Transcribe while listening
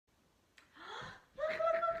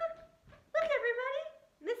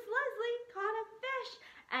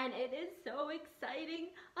and it is so exciting.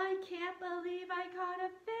 I can't believe I caught a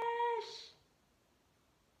fish.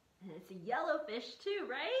 And it's a yellow fish too,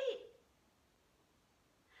 right?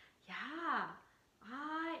 Yeah,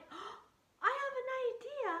 I have an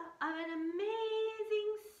idea of an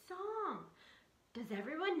amazing song. Does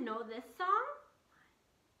everyone know this song?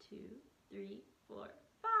 1, 2, 3, 4, 5.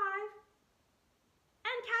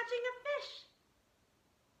 And catching a fish.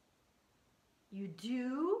 You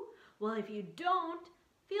do? Well, if you don't,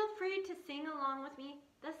 feel free to sing along with me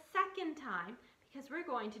the second time because we're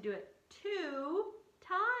going to do it 2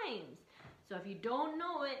 times. So if you don't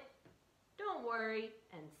know it, don't worry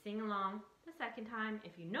and sing along the second time.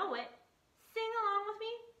 If you know it, sing along with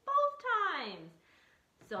me both times.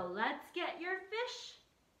 So let's get your fish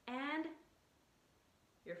and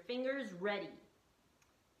your fingers ready.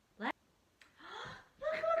 Look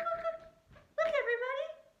everybody,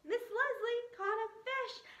 Miss Leslie caught a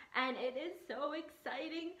fish and it is so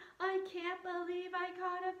exciting. I can't believe I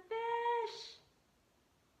caught a fish.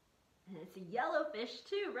 And it's a yellow fish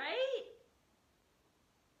too, right?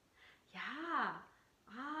 Yeah,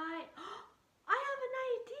 I have an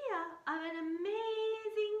idea of an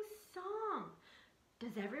amazing song.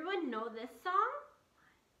 Does everyone know this song?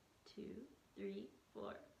 1, 2, 3, 4,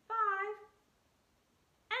 5.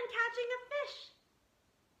 And catching a fish.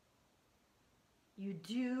 You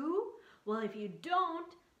do? Well, if you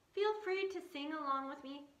don't, feel free to sing along with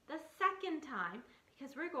me the second time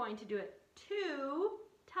because we're going to do it 2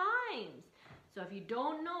 times. So if you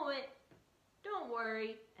don't know it, don't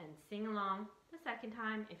worry and sing along the second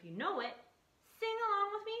time. If you know it, sing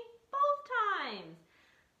along with me both times.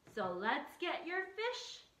 So let's get your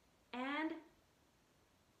fish and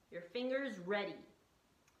your fingers ready.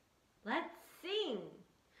 Let's sing.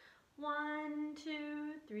 1,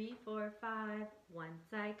 2, 3, 4, 5.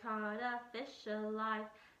 Once I caught a fish alive.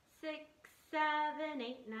 6, 7,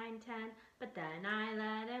 8, 9, 10. But then I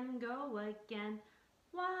let him go again.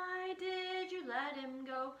 Why did you let him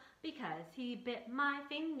go? Because he bit my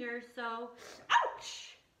finger so.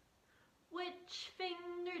 Ouch! Which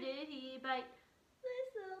finger did he bite?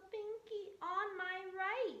 This little pinky on my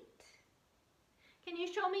right. Can you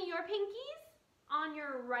show me your pinkies on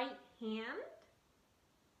your right hand?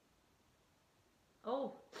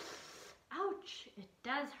 Oh, ouch, it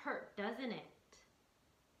does hurt, doesn't it?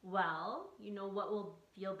 Well, you know what will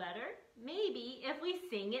feel better? Maybe if we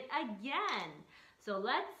sing it again. So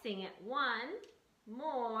let's sing it one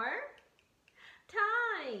more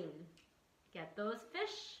time. Get those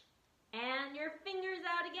fish and your fingers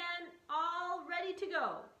out again, all ready to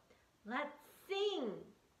go. Let's sing.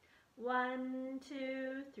 1,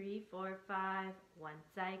 2, 3, 4, 5.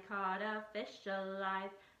 Once I caught a fish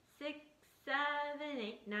alive. 6, 7,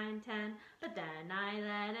 8, 9, 10. But then I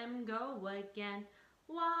let him go again.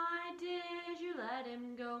 Why did you let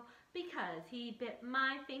him go? Because he bit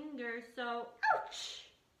my finger so. Ouch!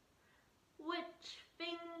 Which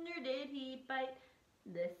finger did he bite?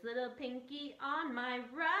 This little pinky on my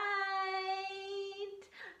right.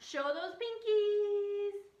 Show those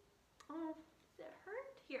pinkies. Oh, does it hurt?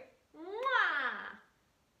 Here. Mwah!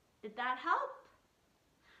 Did that help?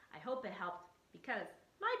 I hope it helped because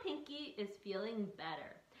my pinky is feeling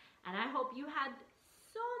better. And I hope you had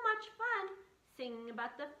so much fun singing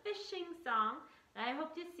about the fishing song. And I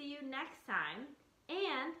hope to see you next time.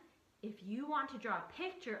 And if you want to draw a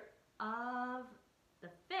picture of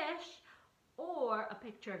the fish or a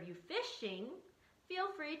picture of you fishing,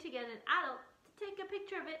 feel free to get an adult to take a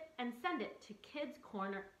picture of it and send it to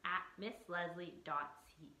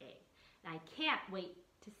kidscorner@missleslie.ca. And I can't wait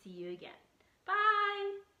to see you again.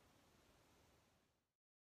 Bye!